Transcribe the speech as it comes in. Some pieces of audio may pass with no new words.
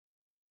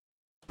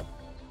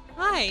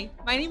Hi,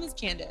 my name is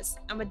Candace.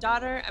 I'm a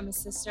daughter, I'm a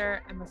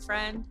sister, I'm a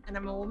friend, and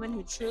I'm a woman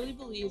who truly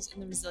believes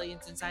in the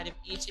resilience inside of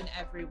each and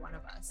every one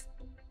of us.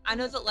 I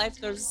know that life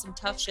throws us some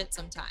tough shit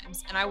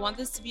sometimes, and I want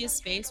this to be a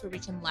space where we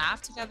can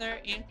laugh together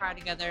and cry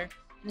together,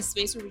 and a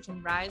space where we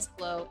can rise,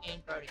 glow,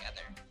 and grow together.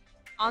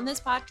 On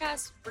this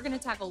podcast, we're going to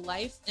tackle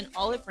life and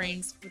all it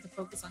brings with a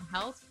focus on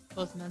health,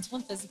 both mental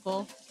and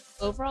physical,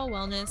 overall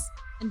wellness,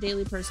 and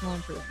daily personal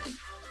improvement.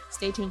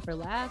 Stay tuned for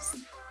laughs,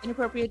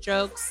 inappropriate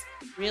jokes,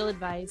 real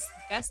advice,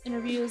 guest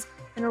interviews,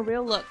 and a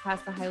real look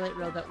past the highlight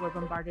reel that we're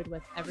bombarded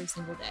with every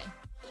single day.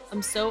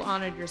 I'm so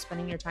honored you're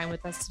spending your time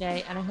with us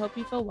today, and I hope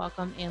you feel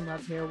welcome and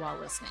loved here while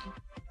listening.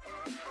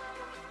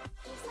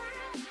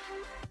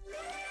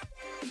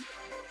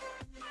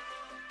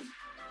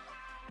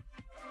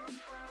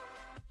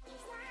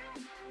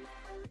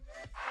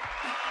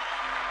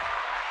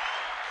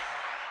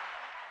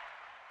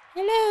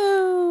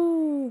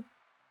 Hello.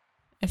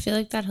 I feel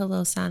like that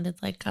hello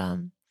sounded like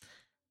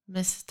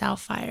Mrs.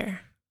 Doubtfire.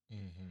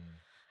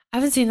 I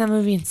haven't seen that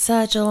movie in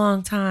such a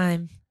long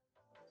time.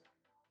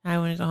 I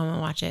want to go home and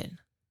watch it.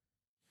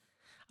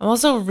 I'm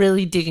also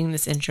really digging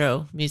this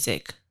intro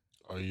music.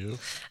 Are you?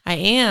 I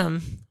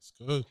am. It's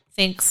good.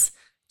 Thanks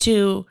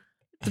to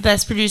the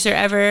best producer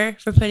ever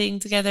for putting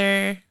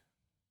together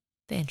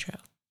the intro.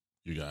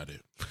 You got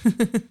it.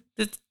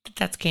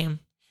 That's Cam.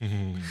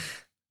 And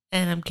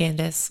I'm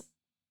Candace.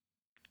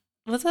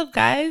 What's up,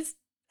 guys?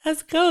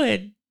 How's it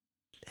going?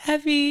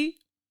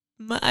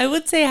 I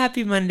would say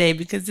happy Monday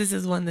because this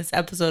is when this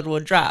episode will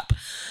drop.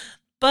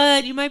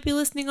 But you might be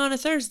listening on a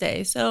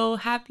Thursday. So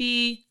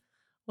happy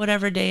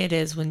whatever day it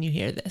is when you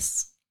hear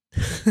this.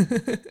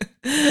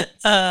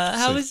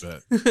 How was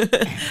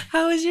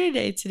your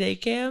day today,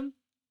 Cam?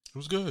 It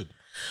was good.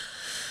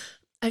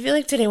 I feel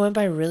like today went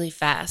by really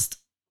fast.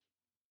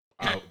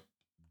 It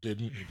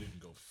didn't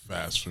go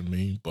fast for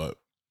me, but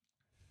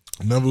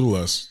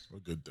nevertheless, a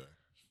good day.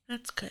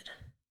 That's good.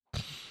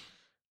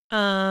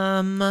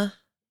 I'm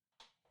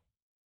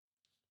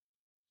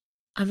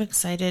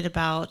excited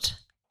about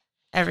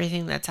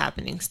everything that's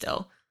happening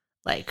still.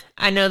 Like,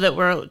 I know that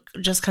we're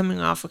just coming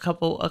off a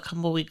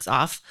couple weeks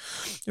off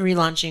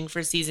relaunching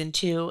for season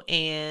 2.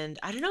 And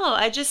I don't know,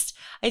 I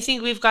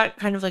think we've got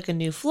kind of like a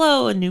new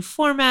flow, a new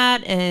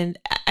format. And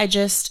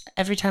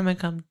every time I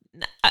come,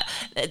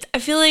 I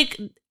feel like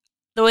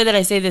the way that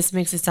I say this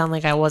makes it sound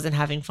like I wasn't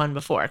having fun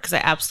before, because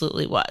I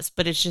absolutely was.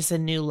 But it's just a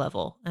new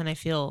level. And I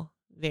feel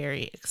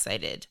very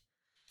excited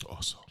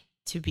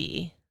to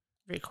be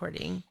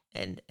recording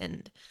and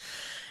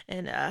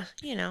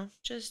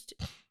just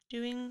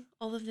doing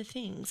all of the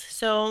things.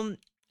 So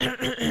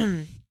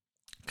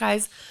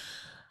guys,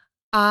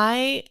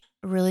 I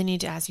really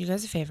need to ask you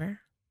guys a favor.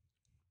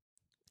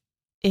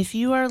 If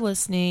you are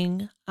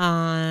listening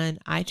on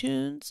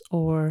iTunes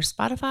or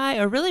Spotify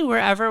or really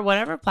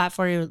whatever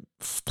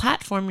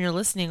platform you're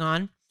listening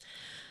on,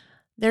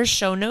 there's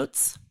show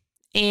notes.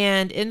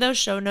 And in those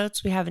show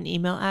notes, we have an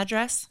email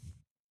address.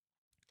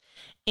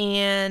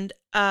 And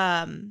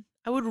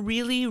I would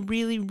really,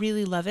 really,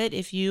 really love it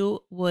if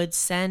you would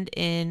send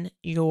in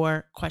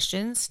your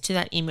questions to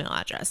that email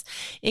address.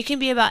 It can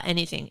be about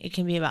anything. It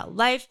can be about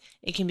life.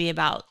 It can be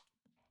about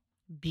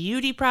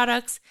beauty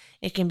products.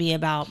 It can be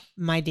about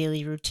my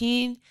daily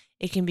routine.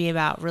 It can be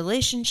about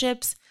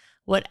relationships.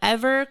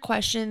 Whatever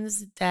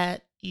questions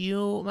that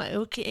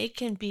it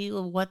can be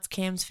what's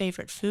Cam's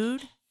favorite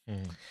food.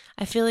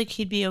 I feel like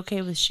he'd be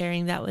okay with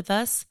sharing that with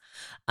us.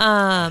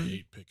 I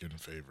hate picking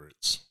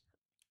favorites.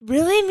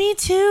 Really? Me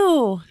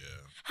too. Yeah.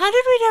 How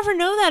did we never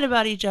know that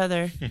about each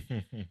other?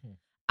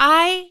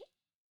 I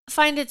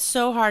find it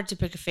so hard to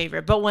pick a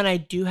favorite, but when I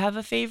do have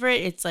a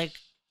favorite, it's like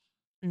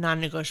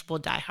non-negotiable,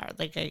 die hard.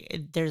 Like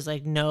there's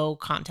like no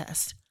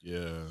contest.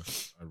 Yeah,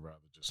 I'd rather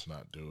just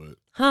not do it.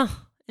 Huh.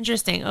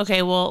 Interesting.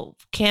 Okay, well,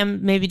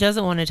 Cam maybe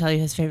doesn't want to tell you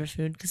his favorite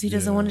food because he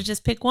doesn't want to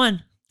just pick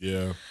one.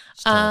 Yeah.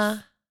 It's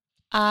tough.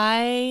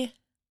 I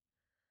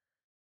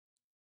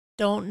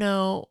don't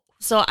know.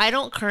 So I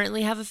don't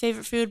currently have a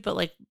favorite food, but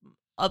like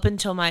up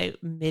until my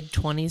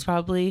mid-20s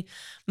probably,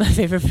 my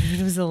favorite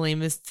food was the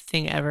lamest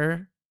thing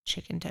ever,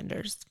 chicken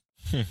tenders.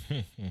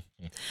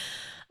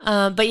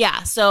 But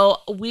yeah, so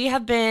we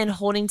have been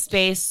holding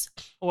space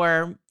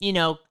or,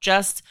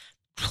 just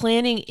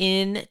planning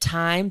in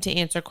time to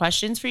answer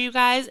questions for you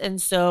guys. And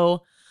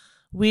so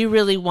we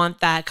really want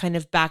that kind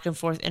of back and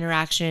forth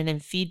interaction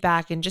and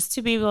feedback, and just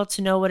to be able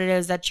to know what it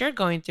is that you're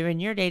going through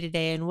in your day to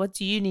day, and what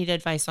do you need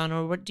advice on,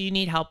 or what do you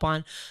need help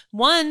on?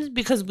 One,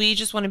 because we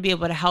just want to be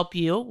able to help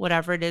you,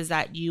 whatever it is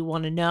that you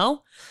want to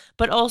know,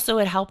 but also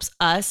it helps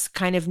us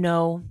kind of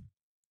know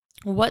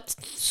what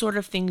sort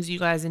of things you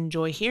guys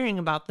enjoy hearing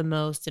about the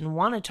most and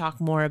want to talk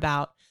more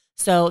about.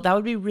 So that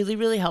would be really,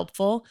 really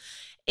helpful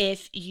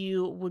if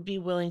you would be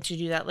willing to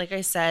do that. Like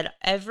I said,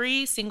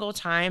 every single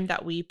time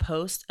that we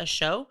post a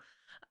show,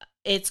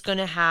 it's going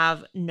to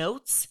have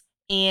notes,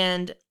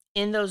 and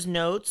in those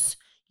notes,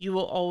 you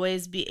will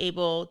always be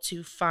able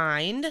to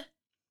find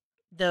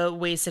the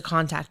ways to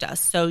contact us.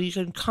 So you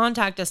can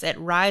contact us at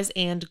Rise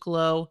and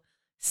Glow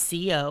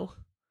CO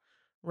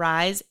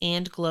Rise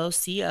and Glow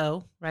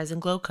Co, Rise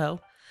and Glow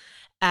Co,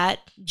 at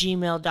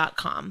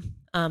gmail.com.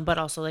 But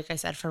also, like I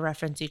said, for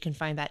reference, you can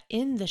find that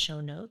in the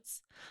show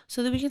notes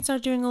so that we can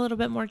start doing a little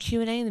bit more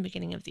Q&A in the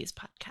beginning of these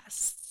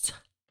podcasts.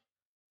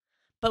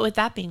 But with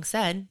that being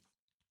said,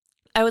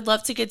 I would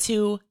love to get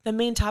to the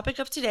main topic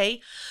of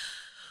today,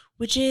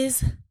 which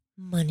is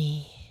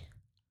money.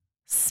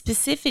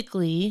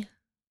 Specifically,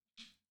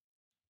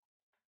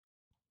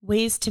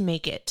 ways to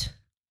make it.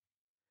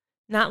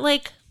 Not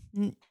like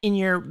in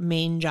your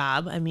main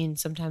job. I mean,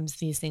 sometimes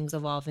these things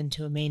evolve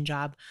into a main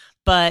job,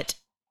 but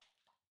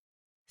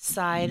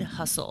side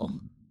hustle.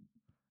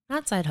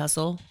 Not side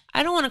hustle.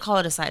 I don't want to call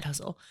it a side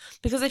hustle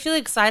because I feel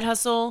like side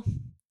hustle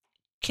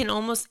can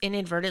almost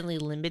inadvertently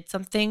limit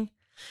something,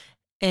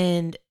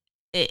 and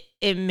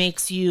it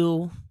makes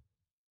you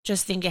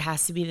just think it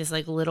has to be this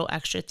like little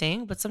extra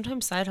thing. But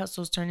sometimes side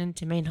hustles turn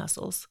into main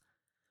hustles,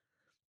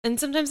 and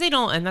sometimes they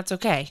don't, and that's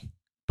okay.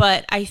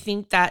 But I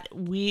think that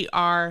we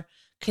are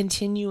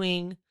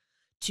continuing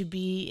to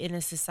be in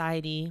a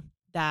society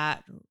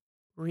that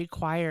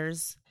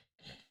requires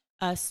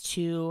us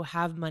to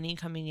have money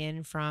coming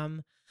in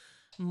from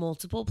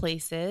multiple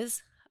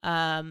places.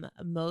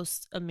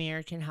 Most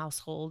American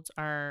households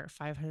are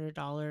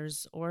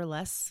 $500 or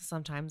less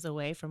sometimes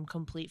away from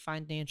complete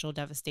financial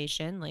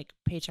devastation, like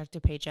paycheck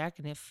to paycheck.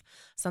 And if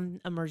some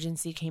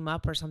emergency came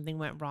up or something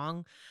went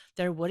wrong,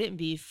 there wouldn't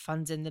be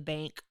funds in the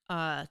bank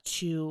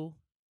to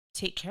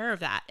take care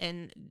of that.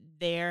 And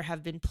there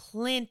have been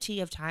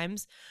plenty of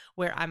times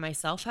where I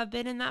myself have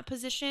been in that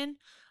position.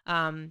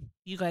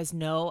 You guys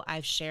know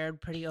I've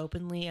shared pretty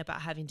openly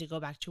about having to go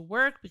back to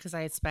work because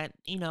I had spent,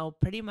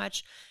 pretty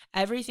much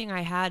everything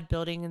I had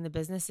building in the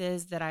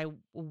businesses that I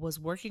was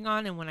working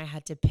on. And when I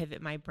had to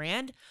pivot my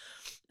brand,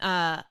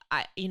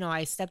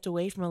 I stepped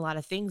away from a lot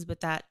of things,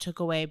 but that took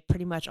away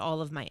pretty much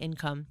all of my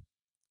income.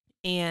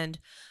 And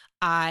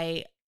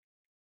I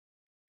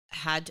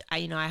had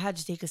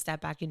to take a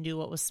step back and do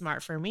what was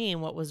smart for me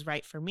and what was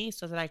right for me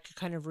so that I could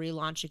kind of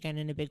relaunch again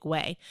in a big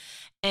way.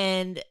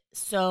 And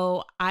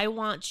so I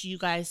want you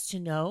guys to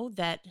know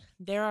that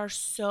there are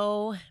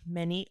so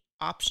many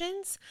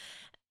options.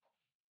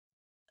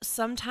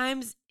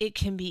 Sometimes it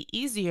can be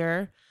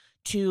easier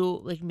to,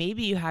 like,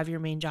 maybe you have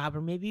your main job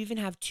or maybe you even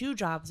have two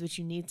jobs, but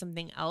you need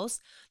something else.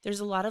 There's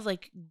a lot of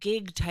like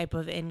gig type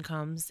of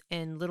incomes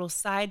and little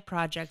side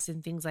projects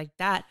and things like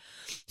that.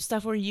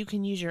 Stuff where you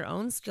can use your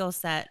own skill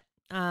set,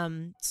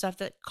 stuff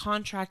that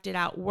contracted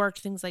out work,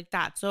 things like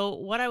that. So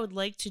what I would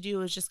like to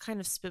do is just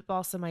kind of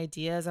spitball some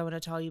ideas. I want to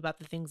tell you about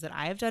the things that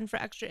I have done for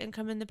extra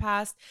income in the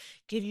past,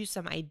 give you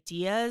some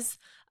ideas.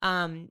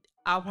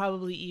 I'll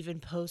probably even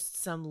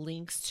post some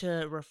links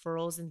to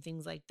referrals and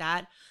things like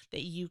that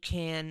you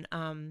can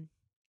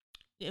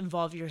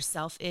involve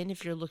yourself in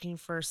if you're looking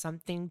for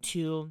something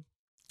to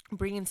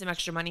bring in some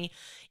extra money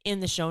in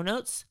the show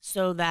notes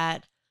so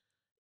that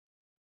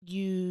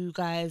you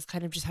guys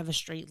kind of just have a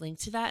straight link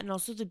to that. And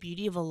also the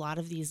beauty of a lot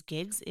of these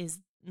gigs is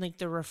like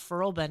the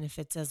referral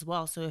benefits as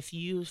well. So if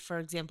you, for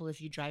example, if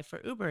you drive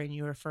for Uber and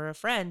you refer a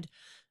friend,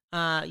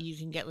 you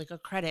can get like a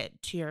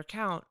credit to your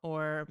account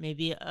or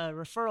maybe a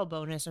referral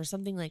bonus or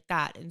something like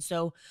that. And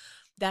so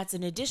that's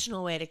an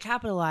additional way to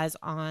capitalize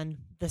on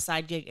the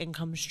side gig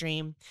income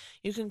stream.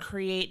 You can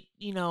create,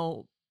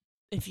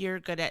 if you're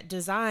good at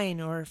design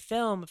or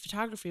film,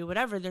 photography,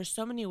 whatever, there's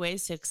so many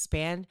ways to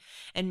expand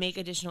and make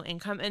additional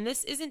income. And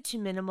this isn't to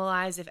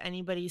minimalize if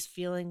anybody's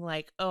feeling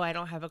like, oh, I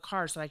don't have a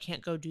car, so I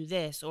can't go do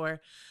this. Or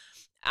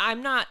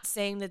I'm not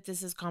saying that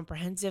this is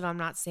comprehensive. I'm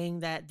not saying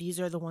that these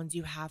are the ones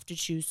you have to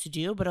choose to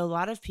do, but a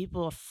lot of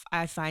people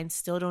I find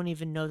still don't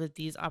even know that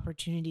these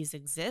opportunities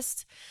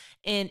exist.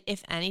 And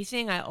if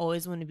anything, I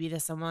always want to be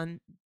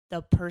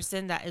the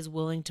person that is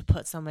willing to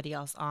put somebody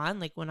else on.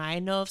 Like when I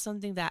know of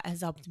something that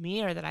has helped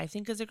me or that I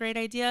think is a great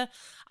idea,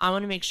 I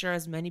want to make sure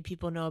as many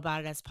people know about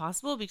it as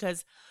possible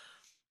because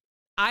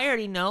I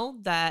already know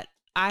that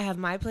I have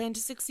my plan to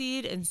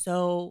succeed. And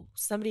so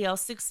somebody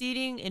else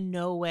succeeding in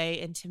no way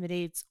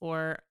intimidates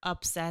or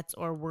upsets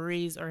or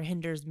worries or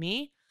hinders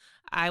me.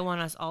 I want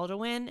us all to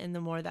win. And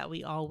the more that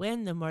we all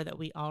win, the more that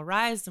we all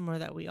rise, the more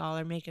that we all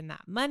are making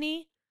that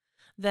money,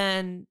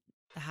 then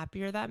the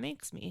happier that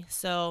makes me.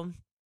 So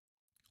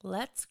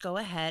let's go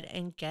ahead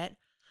and get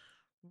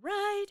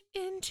right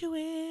into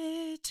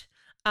it.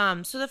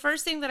 So the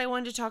first thing that I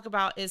wanted to talk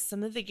about is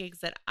some of the gigs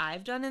that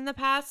I've done in the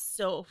past.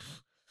 So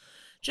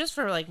just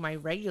for like my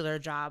regular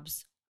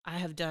jobs, I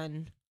have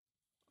done,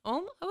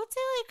 I would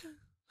say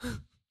like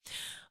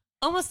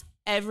almost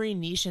every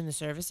niche in the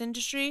service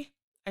industry.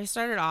 I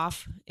started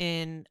off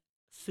in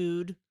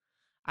food.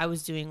 I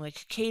was doing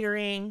like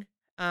catering.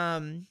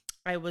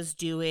 I was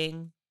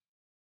doing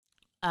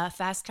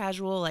fast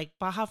casual, like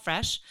Baja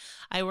Fresh.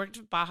 I worked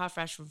with Baja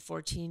Fresh from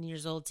 14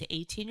 years old to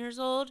 18 years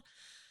old.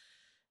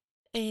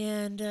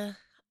 And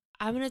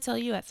I'm going to tell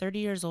you, at 30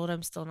 years old,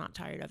 I'm still not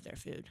tired of their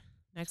food.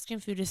 Mexican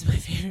food is my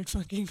favorite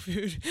fucking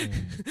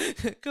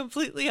food.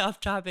 Completely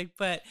off topic,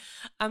 but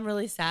I'm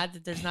really sad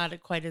that there's not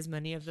quite as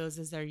many of those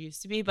as there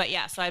used to be. But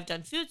yeah, so I've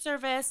done food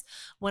service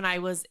when I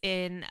was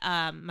in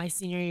my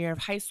senior year of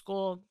high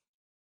school.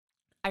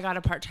 I got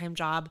a part-time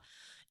job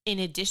in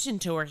addition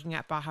to working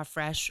at Baja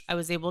Fresh. I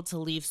was able to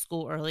leave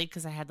school early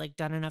because I had like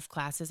done enough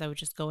classes. I would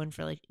just go in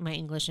for like my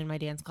English and my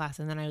dance class,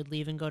 and then I would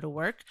leave and go to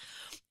work.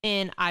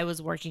 And I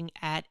was working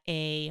at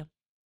a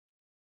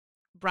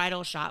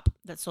bridal shop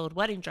that sold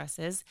wedding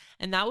dresses.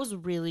 And that was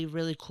really,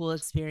 really cool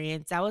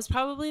experience. That was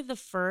probably the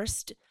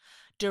first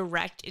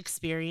direct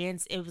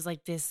experience. It was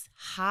like this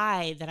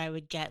high that I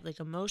would get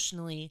like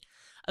emotionally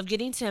of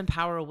getting to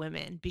empower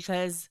women,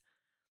 because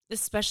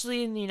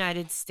especially in the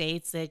United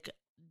States, like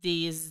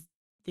these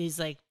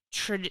like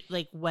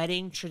like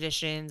wedding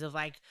traditions of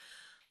like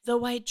the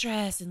white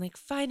dress and like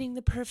finding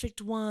the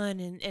perfect one,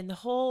 and the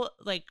whole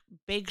like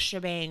big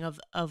shebang of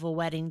a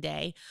wedding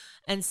day,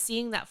 and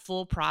seeing that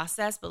full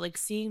process, but like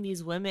seeing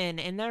these women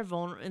in their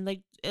vulnerable, and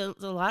like a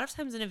lot of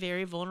times in a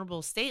very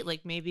vulnerable state,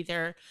 like maybe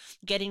they're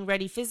getting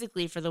ready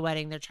physically for the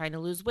wedding, they're trying to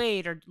lose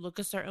weight or look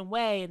a certain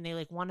way, and they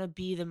like want to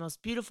be the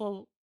most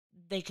beautiful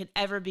they could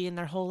ever be in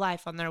their whole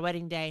life on their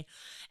wedding day,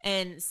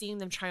 and seeing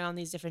them try on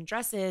these different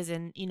dresses.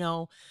 And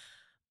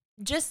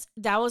just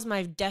that was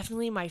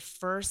definitely my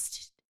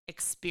first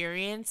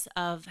experience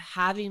of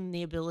having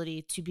the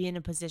ability to be in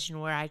a position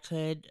where I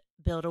could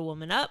build a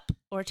woman up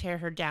or tear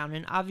her down.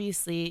 And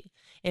obviously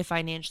it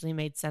financially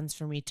made sense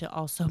for me to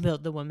also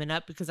build the woman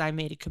up because I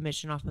made a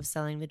commission off of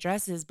selling the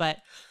dresses. But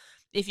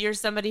if you're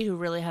somebody who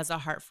really has a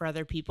heart for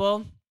other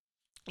people,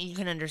 you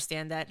can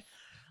understand that,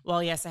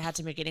 well, yes, I had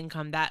to make an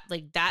income. That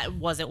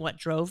wasn't what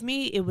drove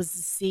me. It was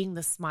seeing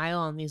the smile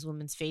on these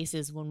women's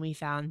faces when we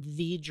found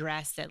the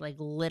dress that like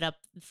lit up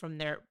from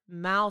their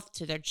mouth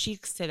to their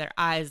cheeks to their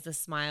eyes. The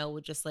smile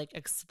would just like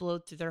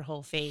explode through their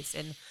whole face.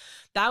 And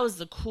that was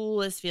the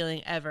coolest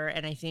feeling ever.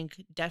 And I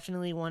think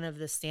definitely one of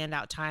the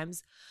standout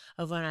times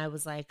of when I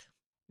was like,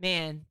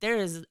 man, there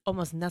is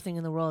almost nothing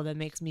in the world that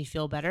makes me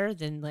feel better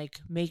than like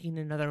making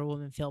another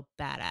woman feel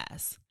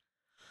badass.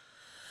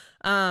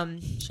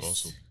 It's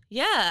awesome.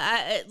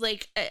 Yeah,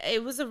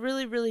 it was a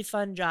really, really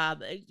fun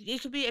job.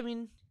 It could be, I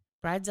mean,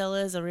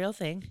 bridezilla is a real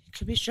thing. It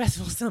could be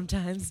stressful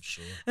sometimes.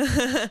 Sure.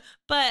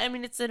 But I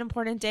mean, it's an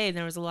important day, and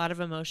there was a lot of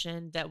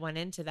emotion that went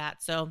into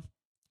that. So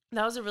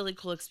that was a really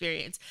cool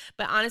experience.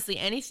 But honestly,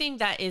 anything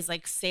that is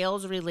like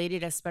sales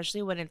related,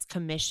 especially when it's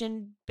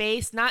commission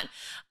based,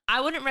 I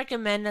wouldn't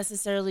recommend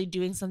necessarily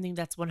doing something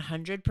that's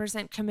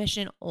 100%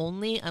 commission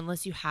only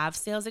unless you have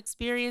sales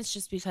experience,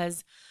 just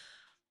because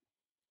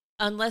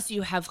unless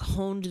you have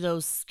honed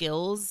those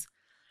skills,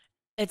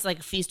 it's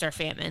like feast or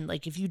famine.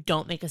 Like if you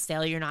don't make a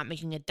sale, you're not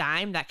making a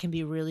dime. That can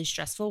be really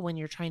stressful when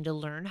you're trying to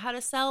learn how to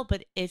sell.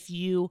 But if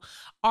you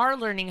are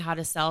learning how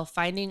to sell,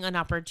 finding an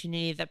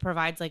opportunity that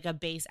provides like a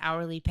base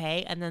hourly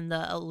pay, and then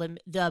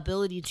the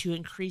ability to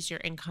increase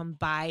your income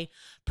by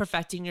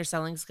perfecting your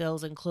selling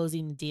skills and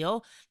closing the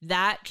deal,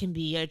 that can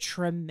be a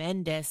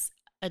tremendous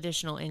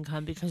additional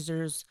income, because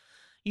there's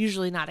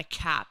usually not a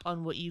cap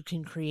on what you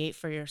can create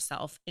for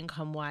yourself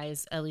income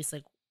wise, at least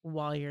like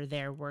while you're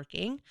there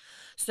working.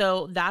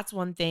 So that's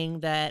one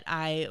thing that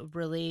I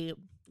really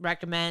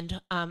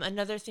recommend.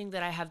 Another thing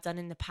that I have done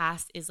in the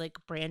past is like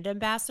brand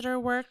ambassador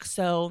work.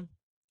 So,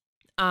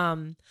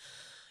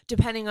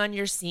 depending on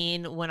your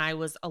scene, when I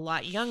was a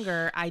lot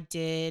younger, I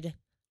did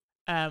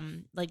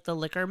like the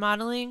liquor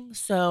modeling.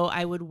 So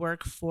I would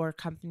work for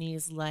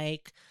companies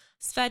like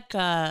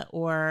Svedka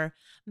or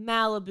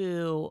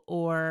Malibu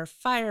or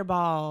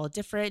Fireball,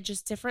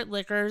 different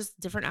liquors,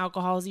 different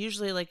alcohols.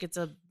 Usually like it's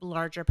a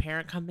larger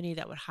parent company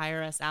that would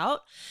hire us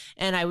out,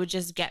 and I would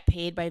just get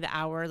paid by the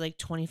hour, like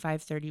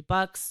 25,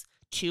 $30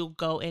 to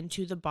go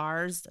into the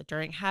bars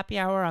during happy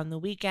hour on the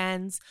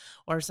weekends,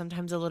 or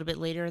sometimes a little bit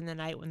later in the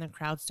night when the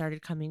crowd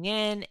started coming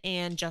in,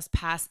 and just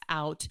pass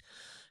out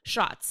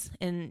shots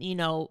and,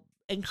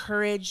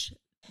 encourage,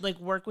 like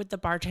work with the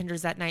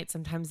bartenders that night.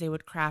 Sometimes they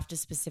would craft a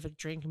specific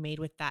drink made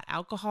with that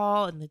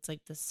alcohol, and it's like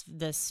this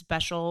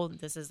special,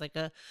 this is like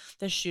the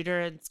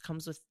shooter, and it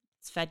comes with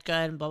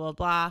Svedka and blah blah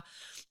blah.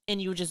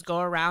 And you would just go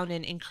around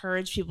and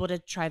encourage people to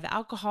try the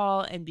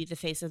alcohol and be the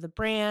face of the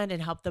brand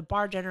and help the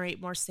bar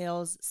generate more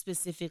sales,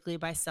 specifically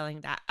by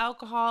selling that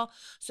alcohol.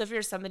 So if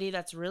you're somebody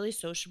that's really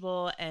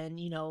sociable and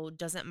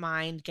doesn't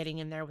mind getting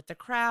in there with the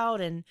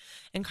crowd and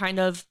kind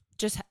of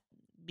just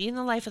being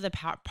the life of the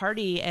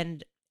party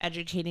and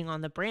educating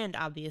on the brand,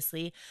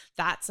 obviously,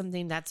 that's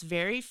something that's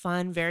very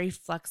fun, very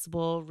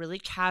flexible, really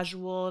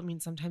casual. I mean,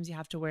 sometimes you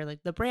have to wear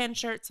like the brand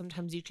shirt.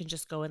 Sometimes you can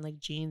just go in like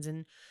jeans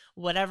and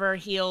whatever,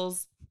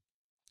 heels.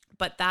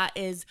 But that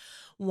is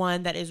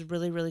one that is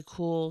really, really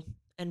cool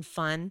and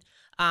fun.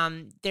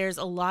 There's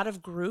a lot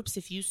of groups.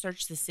 If you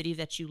search the city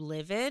that you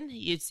live in,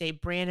 you'd say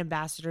brand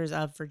ambassadors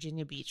of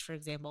Virginia Beach, for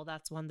example.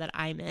 That's one that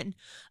I'm in.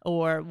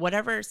 Or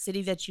whatever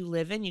city that you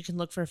live in, you can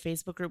look for a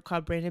Facebook group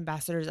called brand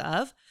ambassadors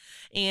of.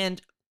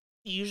 And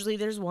usually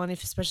there's one,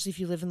 especially if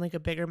you live in like a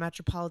bigger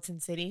metropolitan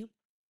city,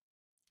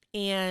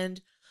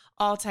 and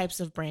all types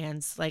of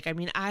brands. Like, I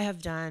mean, I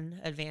have done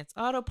Advanced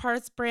Auto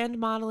Parts brand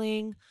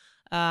modeling.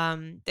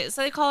 So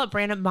they call it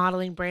brand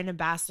modeling, brand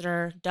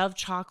ambassador, Dove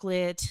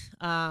chocolate,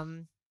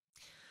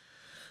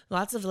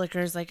 lots of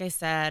liquors, like I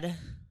said.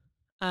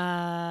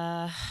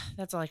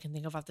 That's all I can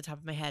think of off the top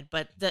of my head.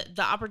 But the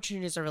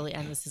opportunities are really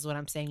endless, is what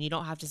I'm saying. You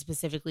don't have to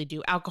specifically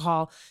do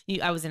alcohol.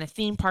 I was in a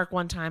theme park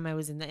one time. I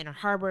was in the Inner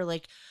Harbor.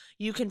 Like,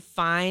 you can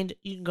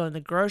go in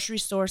the grocery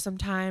store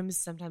sometimes.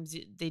 Sometimes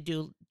they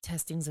do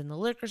testings in the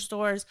liquor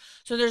stores.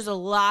 So there's a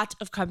lot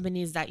of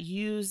companies that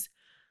use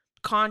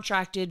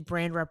contracted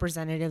brand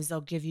representatives.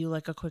 They'll give you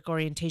like a quick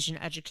orientation,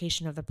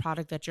 education of the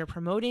product that you're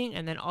promoting.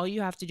 And then all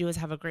you have to do is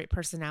have a great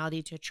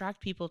personality to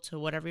attract people to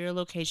whatever your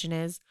location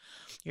is,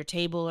 your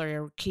table or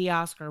your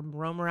kiosk, or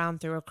roam around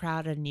through a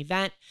crowd at an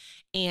event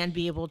and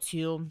be able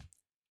to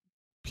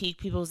pique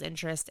people's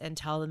interest and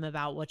tell them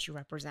about what you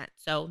represent.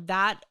 So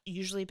that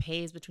usually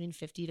pays between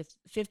 15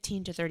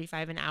 to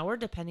 35 an hour,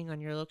 depending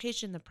on your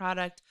location, the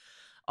product,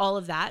 all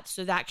of that.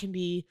 So that can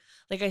be,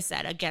 like I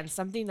said, again,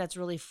 something that's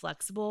really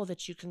flexible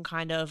that you can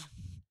kind of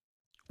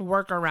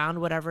work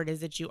around whatever it is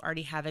that you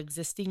already have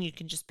existing. You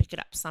can just pick it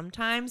up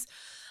sometimes.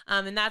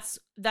 And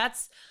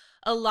that's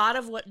a lot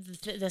of what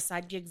the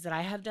side gigs that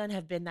I have done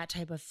have been that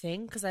type of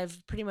thing, because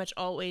I've pretty much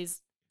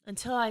always,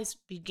 until I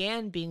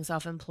began being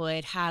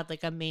self-employed, had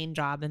like a main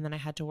job, and then I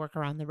had to work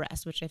around the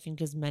rest, which I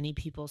think is many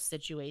people's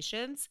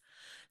situations.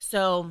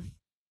 So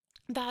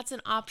that's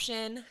an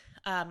option.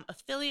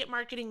 Affiliate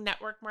marketing,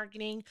 network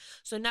marketing.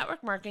 So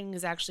network marketing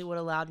is actually what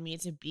allowed me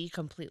to be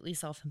completely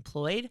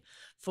self-employed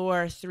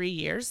for 3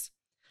 years.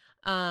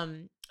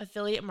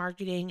 Affiliate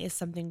marketing is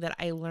something that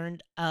I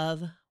learned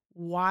of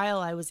while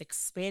I was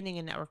expanding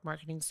in network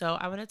marketing. So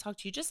I want to talk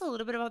to you just a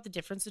little bit about the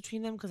difference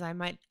between them, because I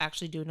might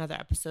actually do another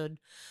episode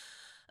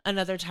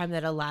another time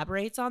that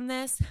elaborates on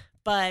this.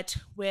 But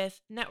with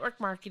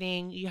network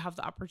marketing, you have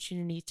the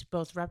opportunity to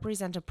both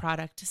represent a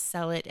product, to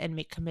sell it and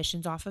make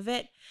commissions off of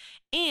it,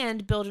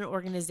 and build an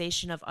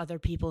organization of other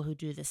people who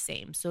do the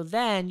same. So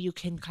then you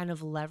can kind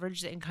of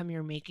leverage the income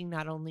you're making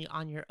not only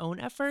on your own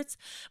efforts,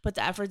 but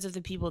the efforts of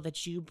the people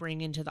that you bring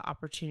into the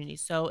opportunity.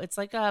 So it's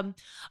like a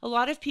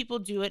lot of people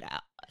do it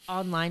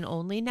online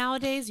only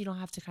nowadays. You don't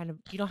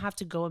have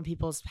to go in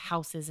people's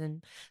houses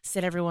and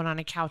sit everyone on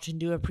a couch and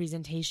do a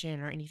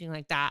presentation or anything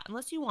like that,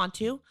 unless you want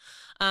to.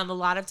 A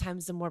lot of times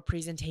the more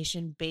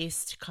presentation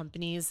based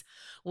companies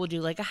will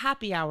do like a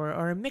happy hour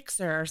or a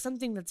mixer or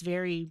something that's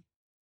very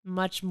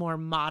much more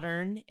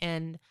modern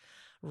and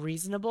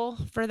reasonable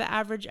for the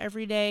average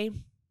everyday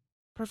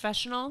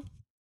professional.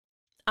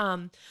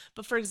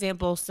 But for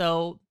example,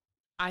 so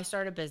I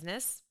start a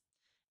business.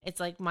 It's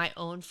like my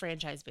own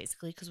franchise,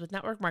 basically, because with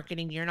network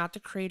marketing, you're not the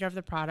creator of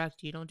the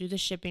product. You don't do the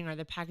shipping or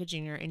the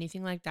packaging or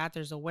anything like that.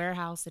 There's a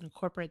warehouse and a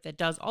corporate that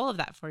does all of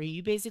that for you.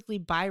 You basically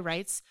buy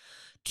rights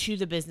to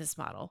the business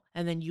model,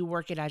 and then you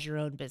work it as your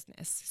own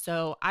business.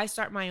 So I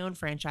start my own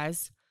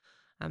franchise.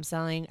 I'm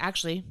selling,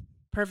 actually,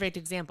 perfect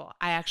example.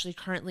 I actually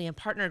currently am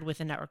partnered with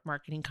a network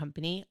marketing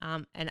company,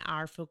 and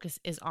our focus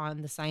is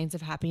on the science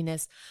of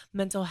happiness,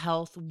 mental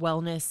health,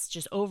 wellness,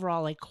 just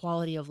overall like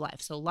quality of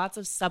life. So lots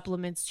of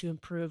supplements to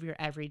improve your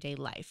everyday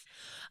life.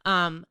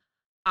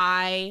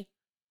 I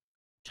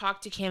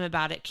talked to Cam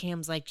about it.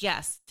 Cam's like,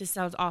 yes, this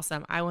sounds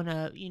awesome. I want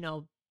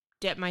to,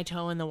 dip my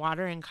toe in the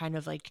water and kind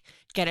of like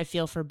get a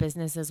feel for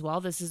business as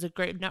well. This is a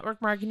great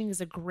network marketing is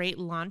a great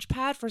launch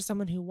pad for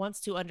someone who wants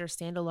to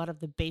understand a lot of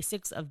the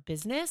basics of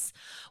business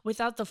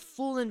without the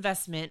full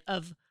investment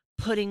of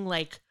putting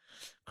like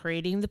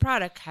creating the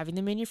product, having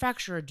the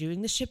manufacturer,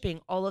 doing the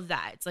shipping, all of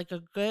that. It's like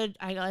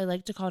I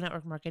like to call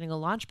network marketing a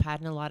launch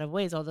pad in a lot of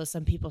ways, although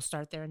some people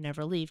start there and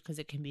never leave because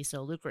it can be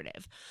so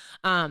lucrative.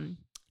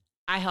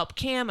 I help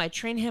Cam, I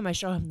train him, I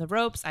show him the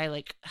ropes, I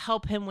like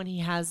help him when he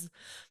has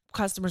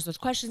customers with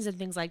questions and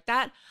things like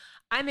that.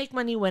 I make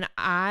money when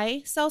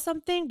I sell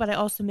something, but I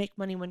also make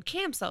money when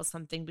Cam sells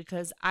something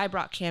because I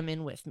brought Cam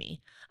in with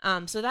me.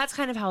 So that's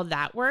kind of how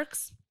that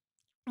works.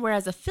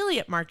 Whereas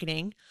affiliate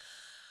marketing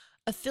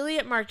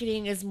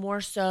is more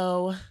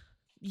so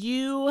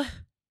you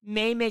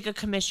may make a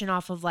commission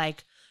off of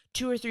like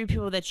 2 or 3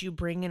 people that you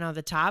bring in on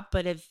the top.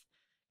 But if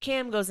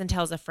Cam goes and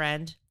tells a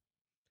friend,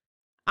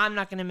 I'm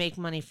not going to make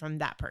money from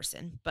that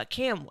person, but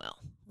Cam will.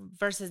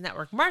 Versus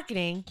network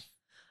marketing,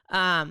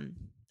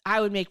 I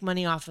would make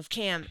money off of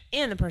Cam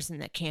and the person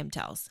that Cam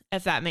tells,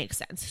 if that makes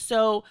sense.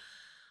 So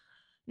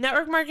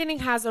network marketing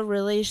has a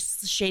really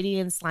shady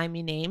and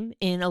slimy name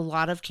in a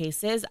lot of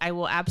cases. I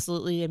will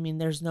absolutely,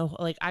 there's no,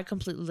 like, I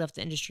completely left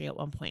the industry at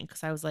one point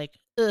because I was like,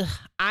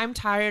 I'm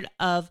tired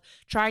of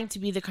trying to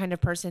be the kind of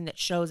person that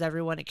shows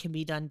everyone it can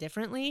be done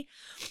differently.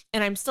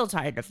 And I'm still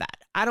tired of that.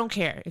 I don't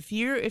care. If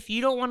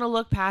you don't want to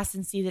look past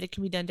and see that it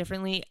can be done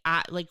differently,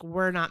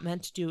 we're not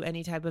meant to do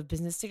any type of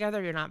business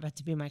together. You're not meant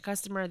to be my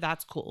customer.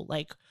 That's cool.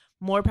 Like,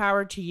 more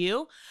power to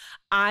you.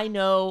 I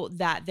know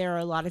that there are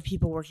a lot of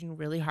people working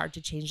really hard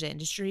to change the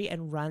industry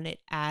and run it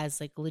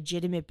as like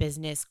legitimate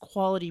business,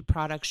 quality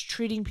products,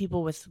 treating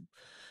people with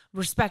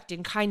respect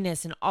and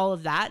kindness and all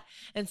of that.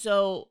 And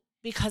so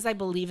because I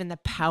believe in the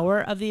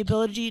power of the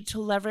ability to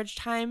leverage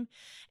time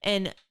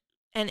and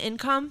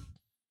income,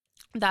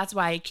 that's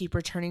why I keep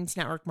returning to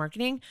network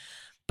marketing.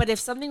 But if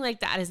something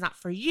like that is not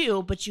for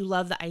you, but you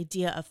love the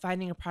idea of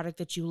finding a product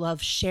that you love,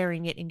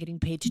 sharing it, and getting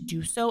paid to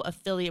do so,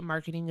 affiliate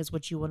marketing is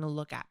what you want to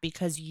look at,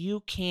 because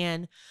you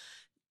can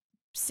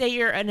say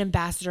you're an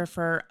ambassador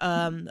for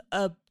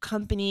a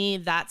company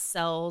that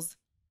sells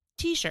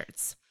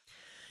t-shirts.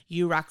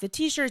 You rock the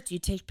t-shirts, you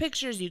take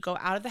pictures, you go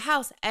out of the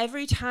house.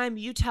 Every time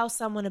you tell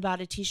someone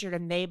about a t-shirt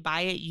and they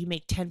buy it, you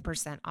make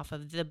 10% off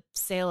of the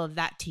sale of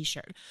that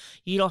t-shirt.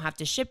 You don't have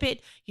to ship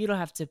it. You don't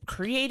have to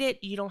create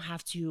it. You don't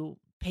have to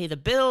pay the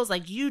bills.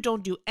 Like, you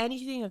don't do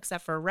anything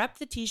except for rep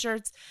the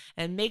t-shirts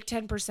and make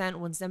 10%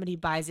 when somebody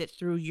buys it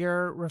through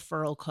your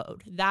referral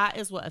code. That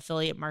is what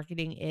affiliate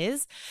marketing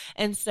is.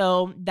 And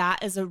so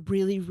that is a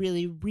really,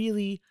 really,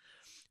 really,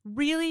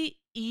 really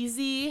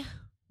easy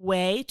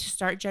way to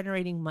start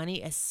generating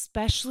money,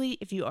 especially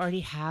if you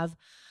already have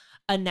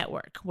a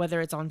network,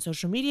 whether it's on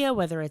social media,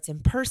 whether it's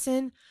in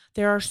person.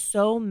 There are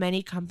so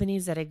many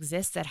companies that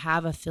exist that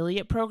have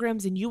affiliate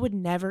programs, and you would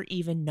never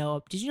even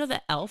know. Did you know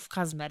that Elf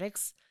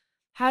Cosmetics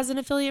has an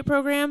affiliate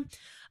program?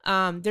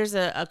 There's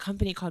a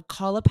company called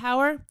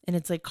Cauliflower, and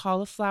it's like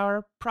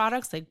cauliflower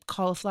products, like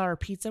cauliflower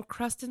pizza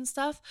crust and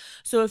stuff.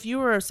 So if you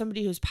were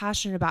somebody who's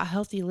passionate about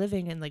healthy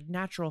living and like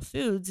natural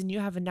foods, and you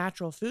have a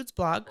natural foods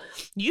blog,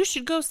 you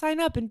should go sign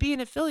up and be an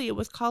affiliate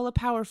with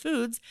Cauliflower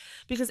Foods,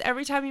 because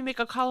every time you make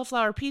a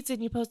cauliflower pizza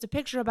and you post a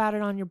picture about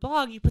it on your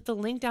blog, you put the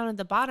link down at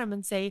the bottom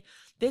and say,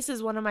 this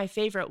is one of my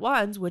favorite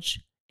ones, which,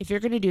 if you're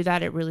going to do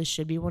that, it really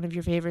should be one of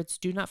your favorites.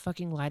 Do not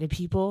fucking lie to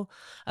people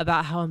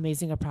about how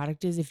amazing a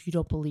product is if you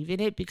don't believe in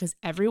it, because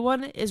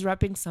everyone is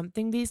repping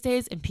something these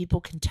days and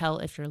people can tell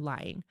if you're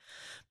lying.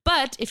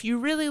 But if you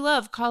really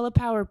love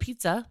cauliflower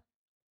pizza,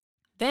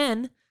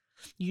 then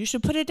you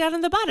should put it down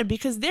in the bottom,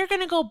 because they're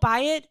going to go buy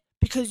it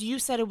because you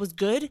said it was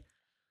good,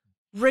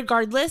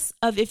 regardless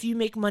of if you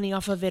make money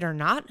off of it or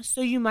not.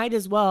 So you might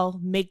as well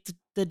make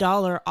the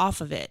dollar off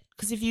of it.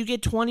 Because if you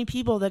get 20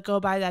 people that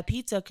go buy that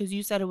pizza because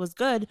you said it was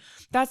good,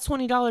 that's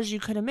 $20 you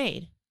could have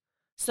made.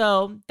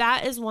 So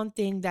that is one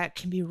thing that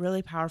can be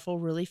really powerful,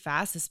 really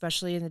fast,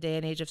 especially in the day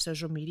and age of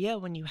social media,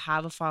 when you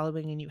have a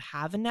following and you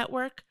have a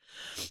network.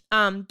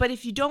 But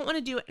if you don't want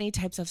to do any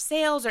types of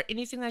sales or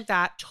anything like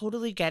that,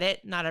 totally get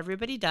it. Not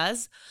everybody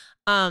does.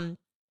 Dog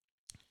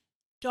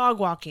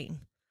walking,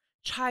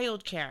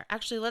 childcare.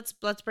 Actually,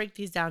 let's break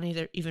these down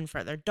even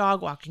further.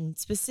 Dog walking.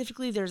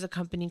 Specifically, there's a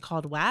company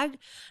called Wag,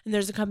 and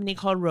there's a company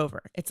called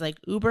Rover. It's like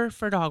Uber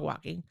for dog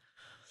walking.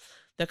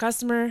 The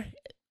customer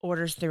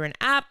orders through an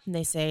app and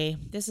they say,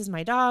 this is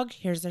my dog.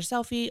 Here's their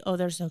selfie. Oh,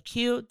 they're so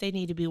cute. They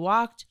need to be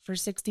walked for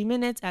 60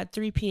 minutes at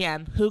 3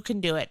 p.m. Who can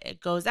do it? It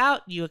goes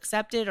out, you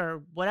accept it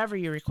or whatever,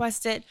 you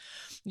request it.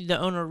 The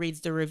owner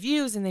reads the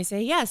reviews and they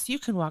say, yes, you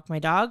can walk my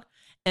dog,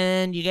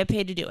 and you get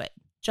paid to do it.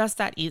 Just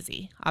that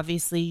easy.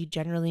 Obviously, you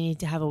generally need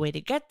to have a way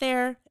to get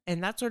there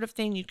and that sort of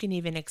thing. You can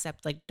even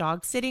accept like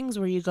dog sittings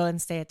where you go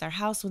and stay at their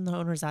house when the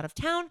owner's out of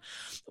town,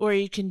 or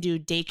you can do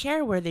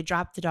daycare where they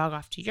drop the dog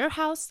off to your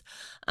house.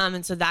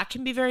 And so that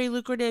can be very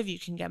lucrative. You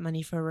can get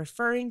money for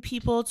referring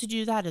people to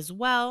do that as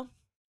well.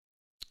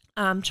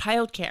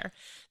 Childcare.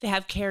 They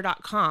have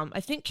care.com.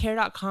 I think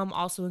care.com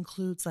also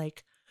includes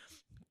like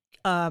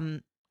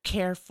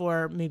care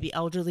for maybe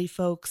elderly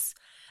folks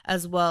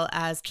as well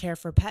as care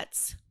for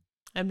pets.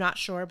 I'm not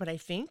sure, but I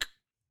think.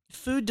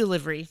 Food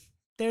delivery.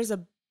 There's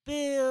a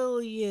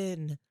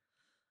billion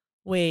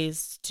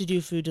ways to do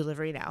food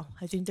delivery now.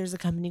 I think there's a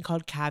company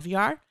called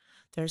Caviar.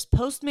 There's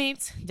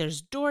Postmates.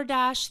 There's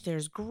DoorDash.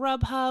 There's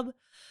Grubhub.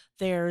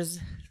 There's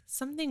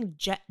something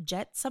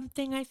Jet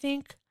something, I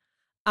think.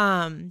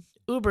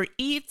 Uber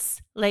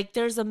Eats. Like,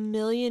 there's a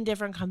million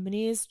different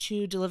companies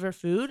to deliver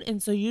food.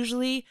 And so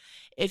usually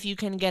if you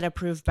can get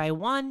approved by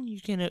one,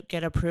 you can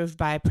get approved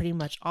by pretty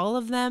much all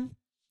of them.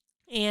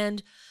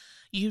 And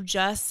you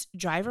just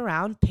drive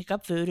around, pick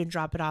up food, and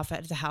drop it off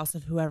at the house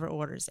of whoever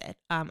orders it.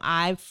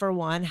 I, for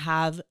one,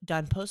 have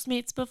done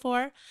Postmates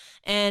before,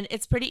 and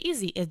it's pretty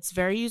easy. It's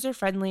very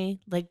user-friendly.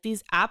 Like,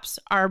 these apps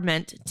are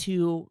meant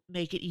to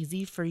make it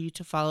easy for you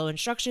to follow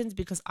instructions,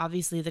 because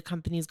obviously the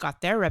company's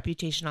got their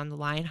reputation on the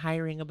line,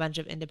 hiring a bunch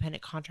of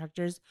independent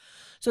contractors.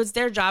 So it's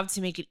their job to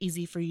make it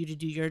easy for you to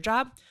do your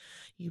job.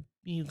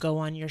 You go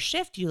on your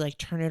shift, you like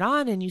turn it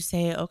on and you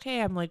say,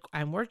 okay,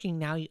 I'm working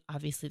now.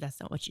 Obviously that's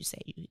not what you say.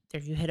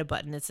 You hit a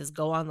button that says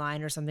go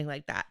online or something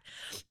like that.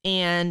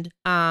 And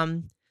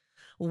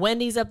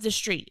Wendy's up the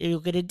street,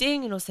 you'll get a ding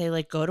and it'll say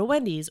like, go to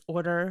Wendy's,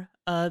 order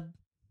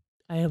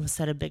I almost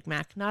said a Big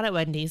Mac, not at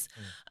Wendy's.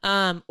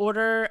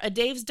 Order a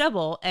Dave's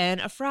Double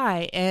and a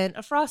fry and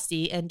a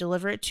Frosty and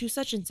deliver it to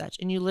such and such.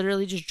 And you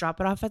literally just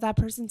drop it off at that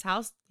person's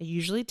house. They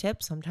usually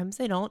tip. Sometimes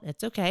they don't.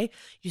 It's okay.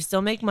 You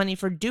still make money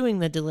for doing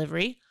the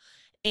delivery.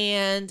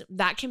 And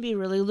that can be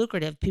really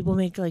lucrative. People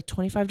make like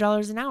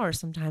 $25 an hour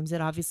sometimes. It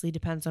obviously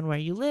depends on where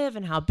you live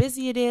and how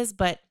busy it is.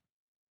 But,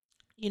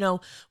 you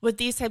know, with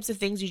these types of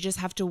things, you just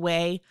have to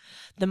weigh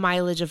the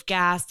mileage of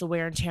gas, the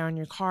wear and tear on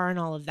your car and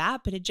all of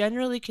that. But it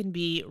generally can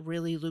be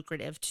really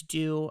lucrative to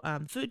do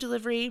food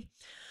delivery.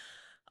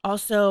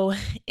 Also,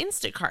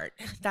 Instacart,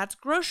 that's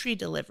grocery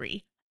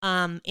delivery.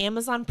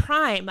 Amazon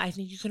Prime, I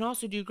think you can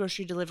also do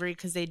grocery delivery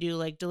because they do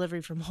like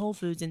delivery from Whole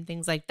Foods and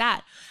things like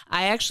that.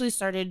 I actually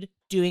started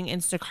doing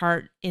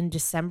Instacart in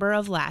December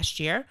of last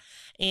year,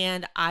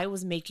 and I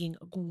was making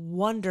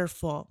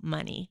wonderful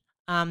money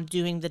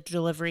doing the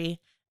delivery.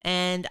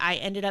 And I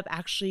ended up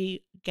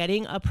actually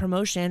getting a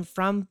promotion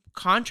from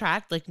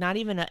contract, like not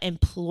even an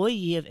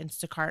employee of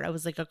Instacart. I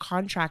was like a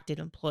contracted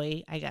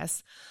employee, I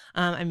guess.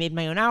 I made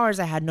my own hours.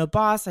 I had no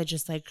boss. I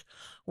just like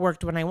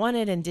worked when I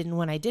wanted and didn't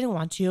when I didn't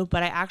want to.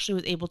 But I actually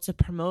was able to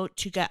promote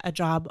to get a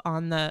job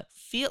on the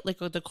field, like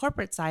the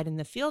corporate side in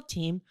the field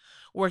team,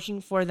 working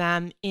for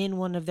them in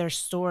one of their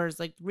stores,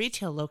 like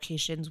retail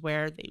locations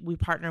where we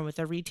partner with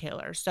a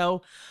retailer.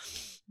 So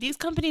these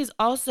companies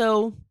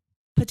also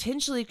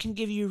potentially can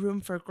give you room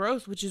for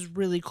growth, which is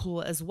really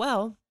cool as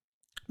well,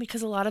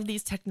 because a lot of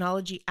these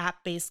technology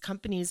app-based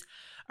companies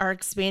are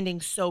expanding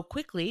so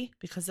quickly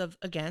because of,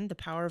 again, the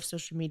power of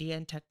social media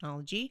and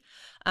technology.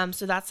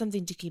 So that's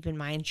something to keep in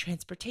mind.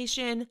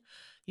 Transportation,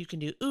 you can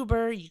do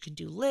Uber, you can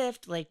do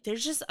Lyft. Like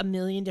there's just a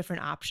million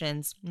different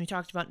options. We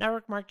talked about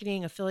network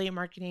marketing, affiliate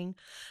marketing.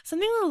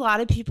 Something a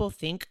lot of people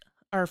think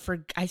or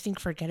I think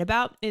forget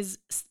about is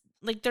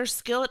like their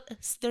skills,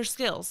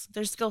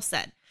 their skill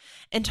set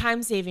and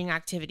time saving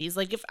activities.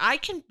 Like if I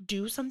can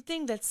do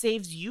something that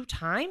saves you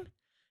time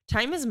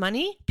is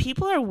money.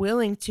 People are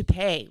willing to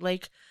pay.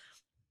 Like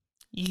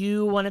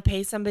you want to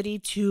pay somebody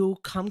to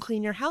come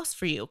clean your house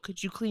for you.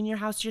 Could you clean your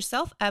house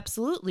yourself?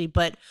 Absolutely.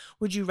 But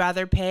would you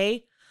rather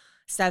pay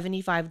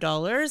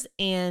 $75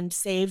 and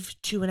save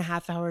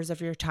 2.5 hours of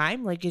your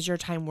time? Like, is your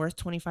time worth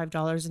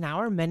 $25 an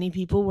hour? Many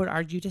people would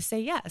argue to say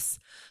yes.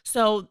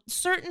 So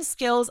certain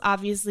skills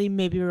obviously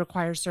maybe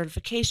require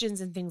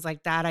certifications and things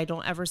like that. I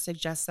don't ever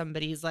suggest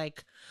somebody's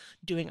like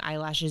doing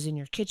eyelashes in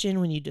your kitchen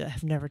when you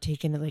have never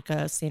taken like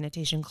a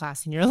sanitation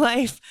class in your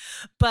life.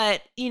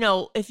 But,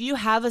 if you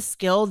have a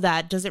skill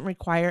that doesn't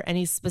require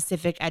any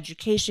specific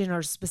education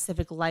or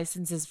specific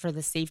licenses for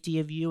the safety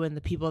of you and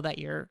the people that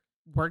you're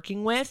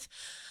working with,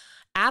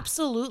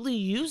 absolutely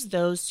use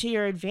those to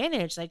your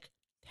advantage. Like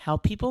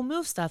help people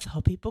move stuff,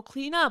 help people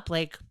clean up.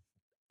 Like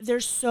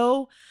there's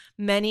so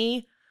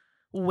many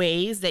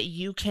ways that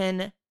you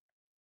can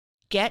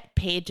get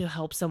paid to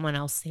help someone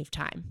else save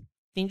time.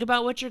 Think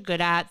about what you're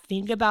good at.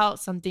 Think about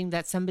something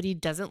that somebody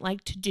doesn't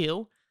like to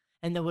do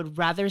and that would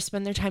rather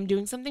spend their time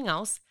doing something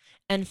else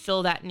and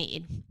fill that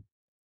need.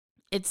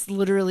 It's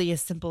literally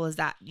as simple as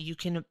that. You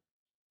can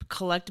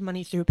collect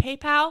money through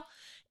PayPal,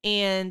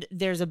 and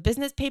there's a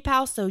business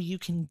PayPal, so you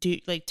can do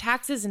like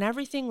taxes and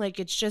everything. Like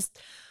it's just,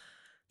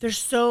 there's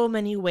so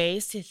many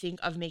ways to think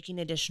of making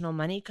additional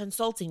money.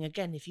 Consulting,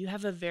 again, if you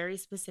have a very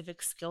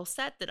specific skill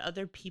set that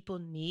other people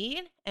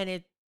need, and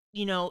it,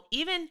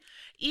 even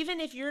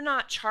if you're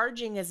not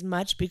charging as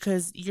much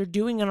because you're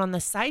doing it on the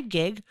side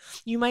gig,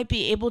 you might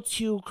be able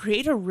to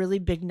create a really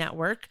big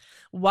network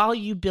while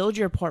you build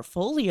your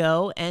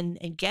portfolio and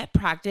get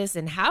practice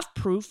and have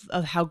proof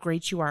of how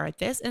great you are at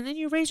this. And then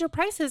you raise your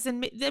prices.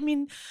 And I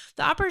mean,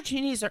 the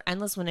opportunities are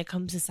endless when it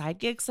comes to side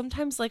gigs.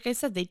 Sometimes, like I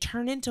said, they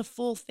turn into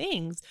full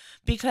things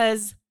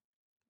because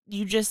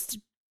you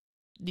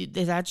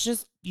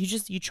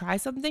try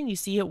something, you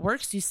see it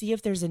works, you see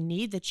if there's a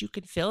need that you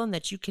can fill and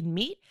that you can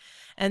meet,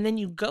 and then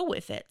you go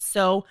with it.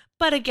 So,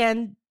 but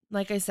again,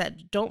 like I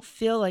said, don't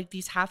feel like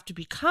these have to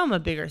become a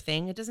bigger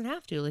thing. It doesn't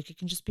have to. Like it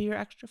can just be your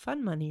extra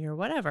fun money or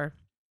whatever.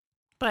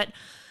 But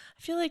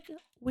I feel like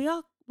we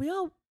all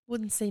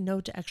wouldn't say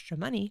no to extra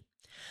money.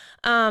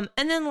 And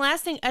then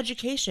last thing,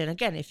 education.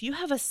 Again, if you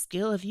have a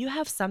skill, if you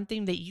have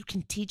something that you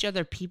can teach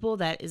other people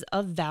that is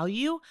of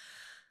value,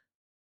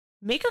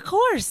 make a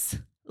course.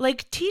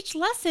 Like teach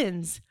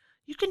lessons.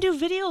 You can do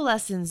video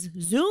lessons.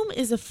 Zoom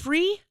is a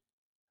free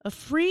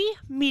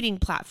meeting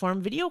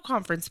platform, video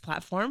conference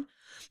platform.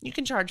 You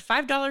can charge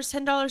 $5,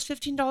 $10,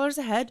 $15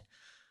 a head.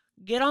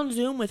 Get on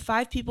Zoom with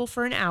 5 people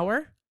for an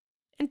hour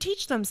and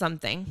teach them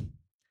something.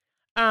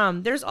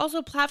 There's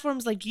also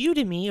platforms like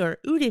Udemy or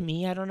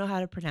Udemy, I don't know how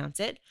to pronounce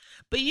it,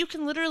 but you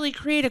can literally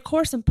create a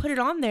course and put it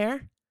on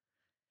there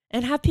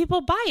and have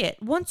people buy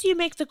it. Once you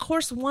make the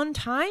course one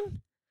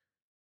time,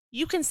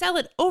 you can sell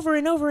it over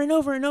and over and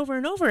over and over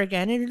and over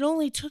again. And it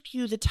only took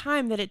you the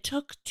time that it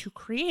took to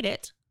create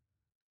it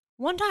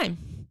one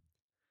time.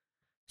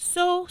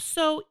 So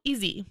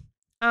easy.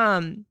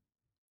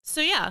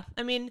 So yeah,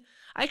 I mean,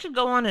 I could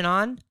go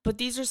on, but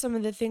these are some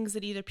of the things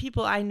that either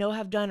people I know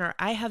have done or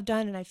I have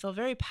done. And I feel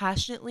very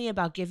passionately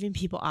about giving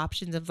people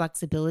options and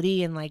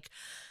flexibility and like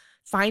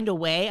find a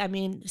way. I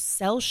mean,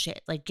 sell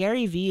shit. Like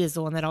Gary Vee is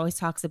the one that always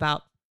talks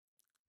about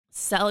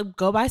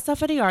go buy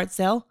stuff at a yard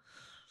sale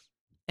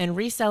and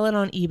resell it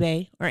on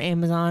eBay or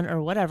Amazon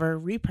or whatever,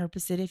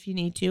 repurpose it if you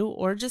need to,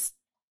 or just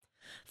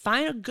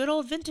find a good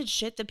old vintage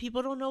shit that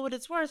people don't know what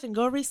it's worth and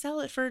go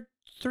resell it for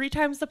 3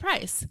 times the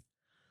price.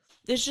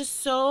 There's just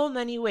so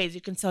many ways.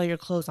 You can sell your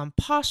clothes on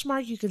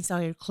Poshmark. You can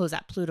sell your clothes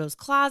at Pluto's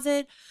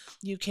Closet.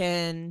 You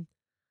can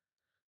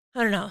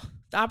I don't know.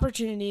 The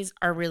opportunities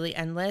are really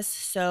endless.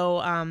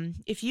 So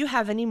if you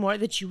have any more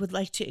that you would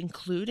like to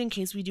include in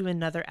case we do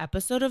another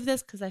episode of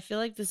this, because I feel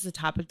like this is a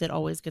topic that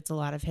always gets a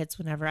lot of hits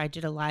whenever I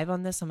did a live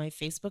on this on my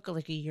Facebook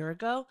like a year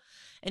ago,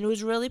 and it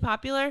was really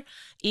popular,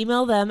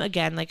 email them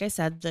again. Like I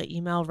said, the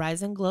email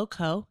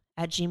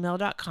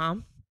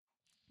riseandglowco@gmail.com.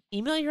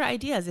 Email your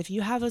ideas. If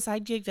you have a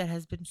side gig that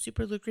has been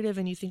super lucrative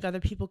and you think other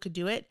people could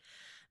do it,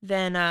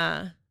 then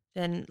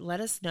let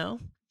us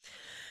know.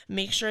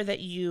 Make sure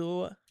that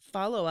you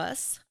follow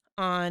us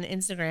on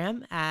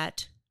Instagram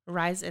at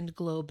Rise and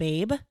Glow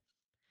Babe.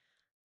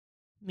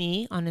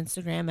 Me on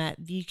Instagram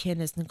at The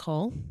Candace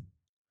Nicole.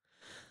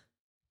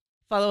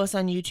 Follow us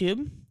on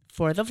YouTube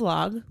for the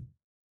vlog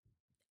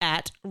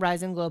at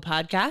Rise and Glow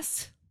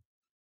Podcast.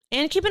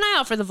 And keep an eye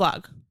out for the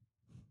vlog.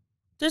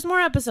 There's more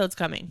episodes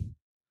coming.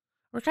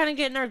 We're kind of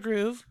getting our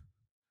groove,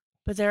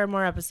 but there are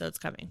more episodes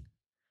coming.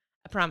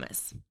 I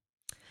promise.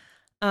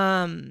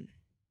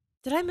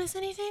 Did I miss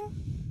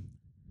anything?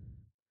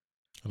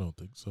 I don't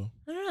think so.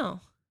 I don't know.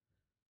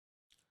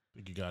 I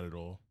think you got it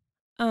all.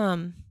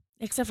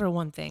 Except for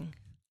one thing.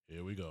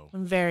 Here we go.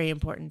 One very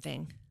important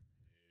thing.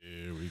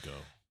 Here we go.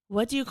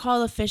 What do you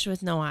call a fish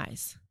with no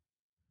eyes?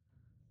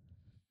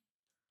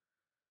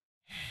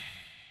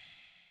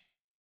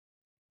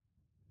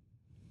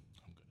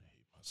 I'm going to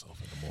hate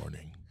myself in the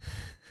morning.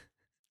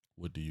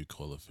 What do you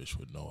call a fish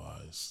with no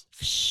eyes?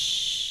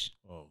 Fish.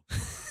 Oh, God.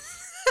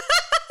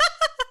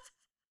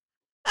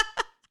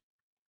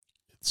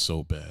 It's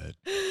so bad.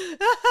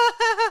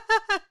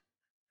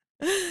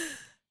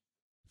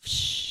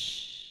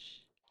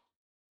 Fish.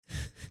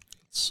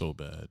 It's so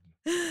bad.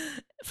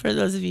 For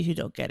those of you who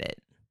don't get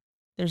it,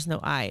 there's no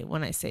I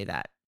when I say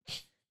that.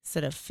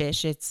 Instead of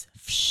fish, it's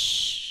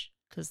fish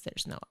because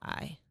there's no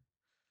I.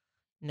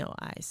 No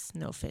eyes,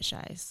 no fish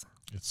eyes.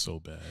 It's so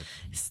bad.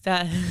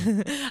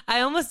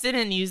 I almost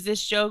didn't use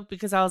this joke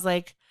because I was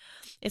like,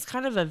 it's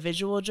kind of a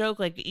visual joke.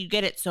 Like you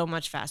get it so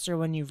much faster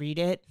when you read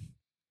it.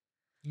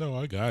 No,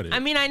 I got it. I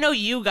mean, I know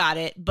you got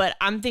it, but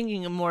I'm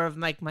thinking more of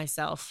like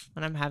myself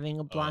when I'm having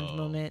a blonde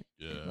moment.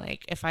 Yeah.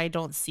 Like if I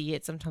don't see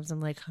it, sometimes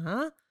I'm like,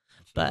 huh?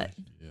 But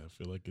I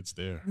feel like it's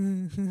there.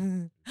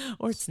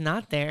 or it's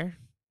not there.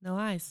 No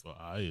eyes. The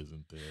eye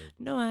isn't there.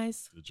 No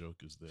eyes. The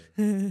joke is there.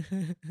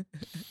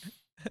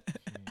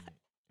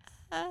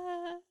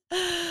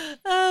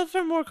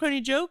 For more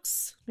corny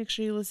jokes, make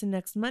sure you listen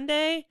next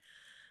Monday.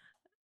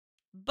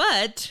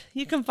 But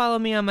you can follow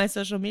me on my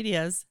social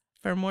medias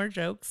for more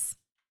jokes.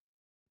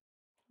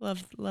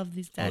 Love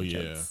these dad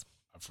jokes.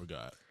 I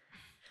forgot.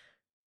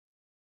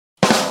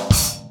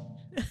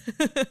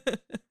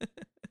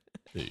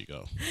 There you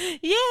go.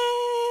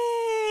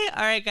 Yay!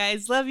 All right,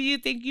 guys. Love you.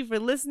 Thank you for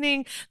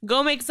listening.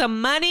 Go make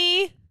some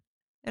money.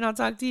 And I'll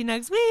talk to you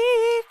next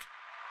week.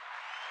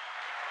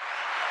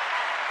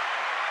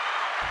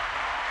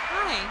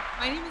 Hi,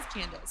 my name is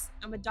Candace.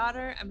 I'm a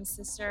daughter, I'm a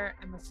sister,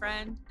 I'm a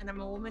friend, and I'm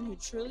a woman who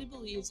truly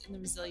believes in the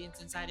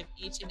resilience inside of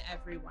each and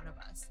every one of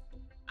us.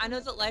 I know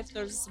that life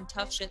throws us some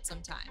tough shit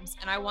sometimes,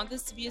 and I want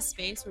this to be a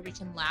space where we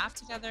can laugh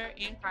together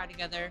and cry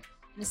together,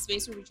 and a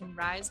space where we can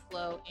rise,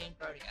 glow, and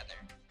grow together.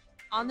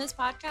 On this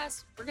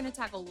podcast, we're going to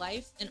tackle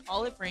life and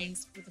all it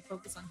brings with a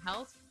focus on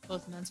health,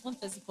 both mental and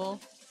physical,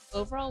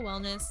 overall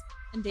wellness,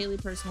 and daily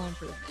personal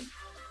improvement.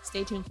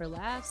 Stay tuned for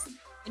laughs,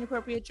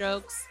 inappropriate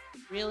jokes,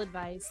 real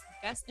advice,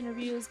 guest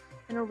interviews,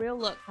 and a real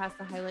look past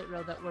the highlight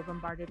reel that we're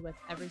bombarded with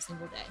every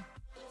single day.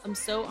 I'm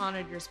so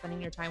honored you're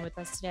spending your time with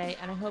us today,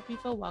 and I hope you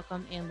feel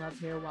welcome and loved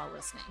here while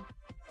listening.